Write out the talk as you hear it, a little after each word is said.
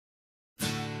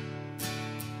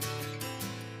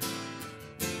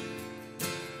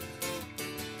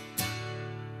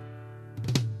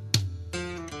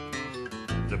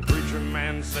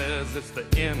man says it's the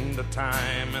end of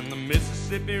time, and the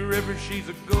Mississippi River, she's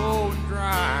a going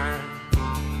dry.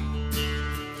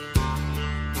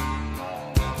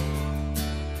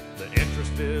 The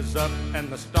interest is up and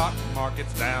the stock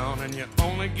market's down, and you're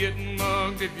only getting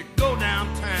mugged if you go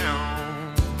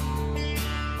downtown.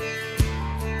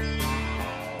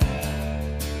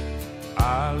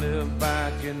 I live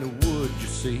back in the woods, you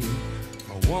see,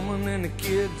 a woman and the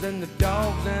kids and the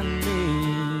dogs and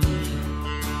me.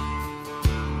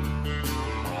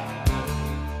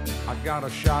 I got a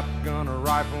shotgun, a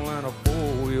rifle, and a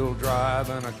four-wheel drive,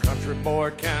 and a country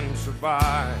boy can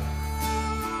survive.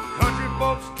 Country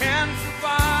folks can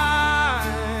survive.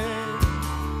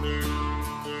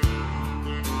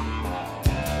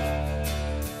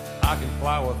 I can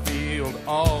plow a field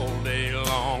all day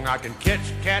long. I can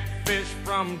catch catfish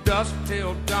from dusk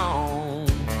till dawn.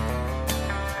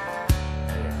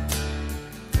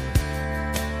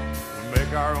 We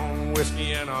make our own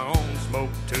whiskey and our own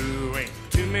smoke too. Ain't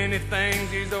too many things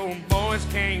these old boys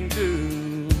can't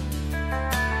do.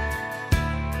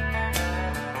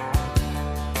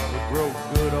 We grow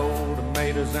good old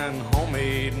tomatoes and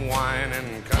homemade wine,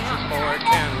 and country boy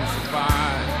can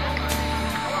survive.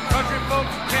 Country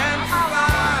folks can survive.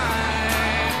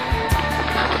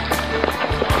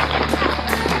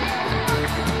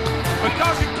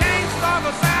 Because you can't starve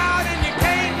us out and you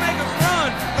can't make us run.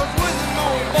 Those wooden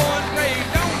old boys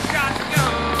raised on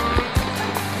shotgun.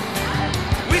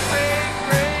 We say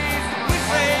grace, we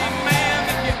say ma'am.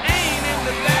 If you ain't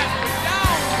into that, we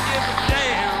don't give a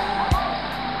damn.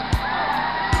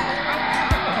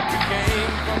 We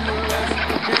came from the West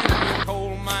Virginia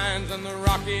coal mines and the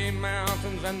Rocky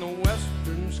Mountains and the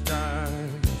western skies.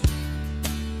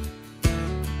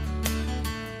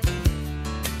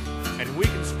 And we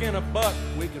can skin a buck,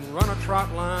 we can run a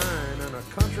trot line, and a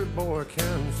country boy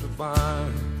can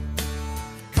survive.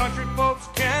 Country folks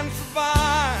can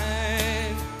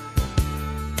survive.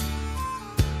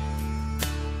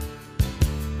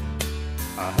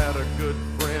 I had a good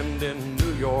friend in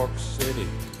New York City.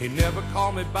 He never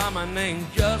called me by my name,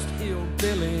 just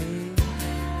Hillbilly.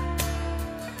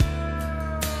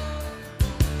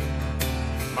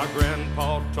 My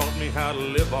grandpa taught me how to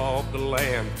live off the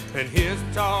land, and his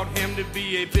taught him to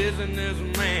be a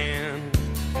businessman.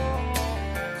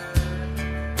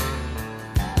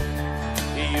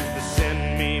 He used to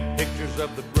send me pictures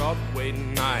of the Broadway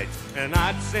nights, and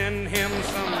I'd send him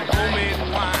some homemade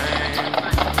wine.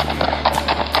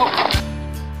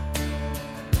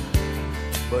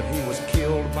 But he was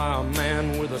killed by a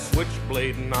man with a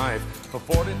switchblade knife. For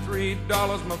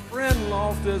 $43, my friend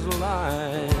lost his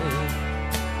life.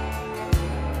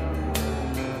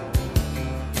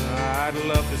 I'd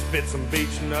love to spit some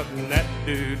beach nut in that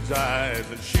dude's eyes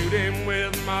and shoot him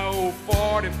with my old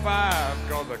 45,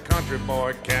 'cause a country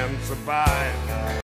boy can survive.